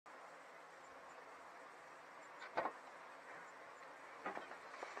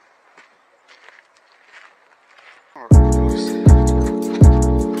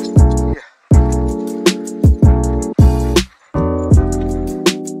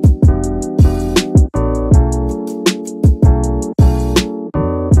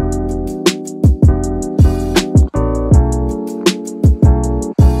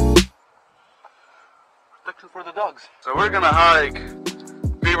gonna hike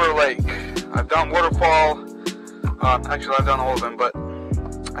Beaver Lake. I've done Waterfall. Actually, I've done all of them, but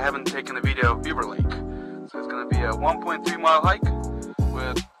I haven't taken a video of Beaver Lake. So it's gonna be a 1.3 mile hike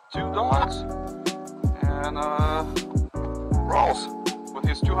with 2 dogs and Rawls with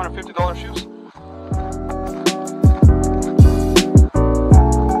his $250 shoes.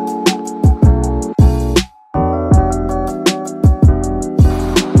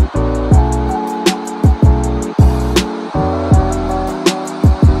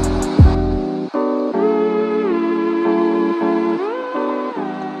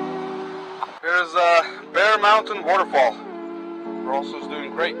 Here's Bear Mtn Waterfall. Rawls is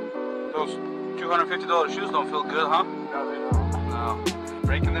doing great. Those $250 shoes don't feel good, huh? No, they don't. No.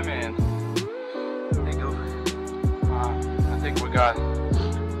 Breaking them in. There you go. I think we got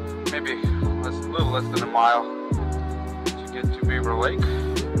maybe a little less than a mile to get to Beaver Lake.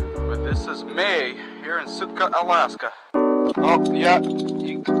 But this is May here in Sitka, Alaska. Oh, yeah.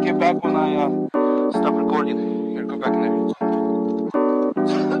 You can get back when I stop recording. Here, go back in there.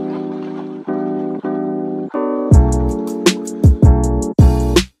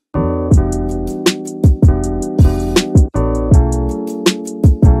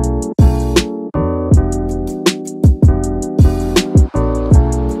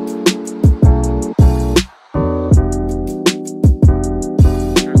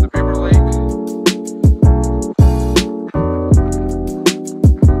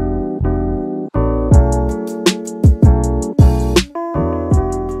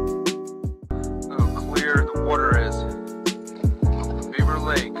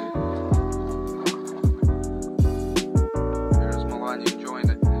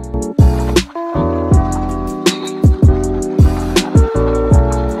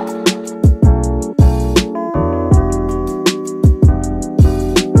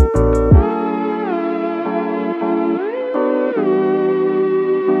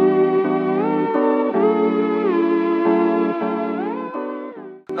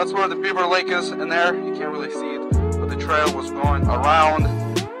 That's where the Beaver Lake is in there. You can't really see it, but the trail was going around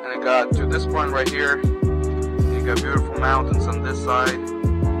and it got to this point right here. You got beautiful mountains on this side.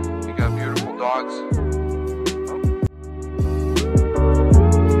 You got beautiful dogs.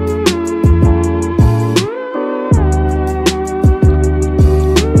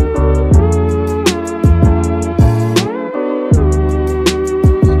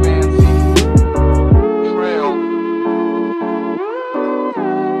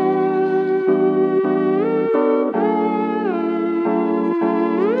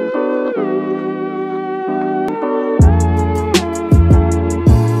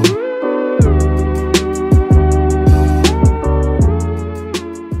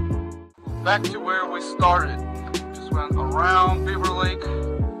 Back to where we started. Just went around Beaver Lake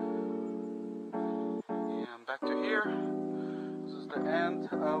and back to here. This is the end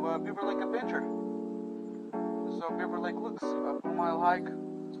of Beaver Lake adventure. This is how Beaver Lake looks. A 4 mile hike.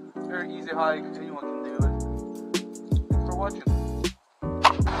 Very easy hike. Anyone can do it. Thanks for watching.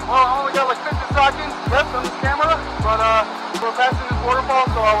 Well, I only got like 50 seconds left on this camera, but we're passing this waterfall,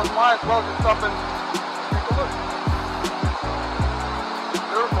 so I might as well just stop and take a look.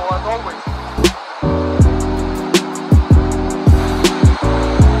 Beautiful as always.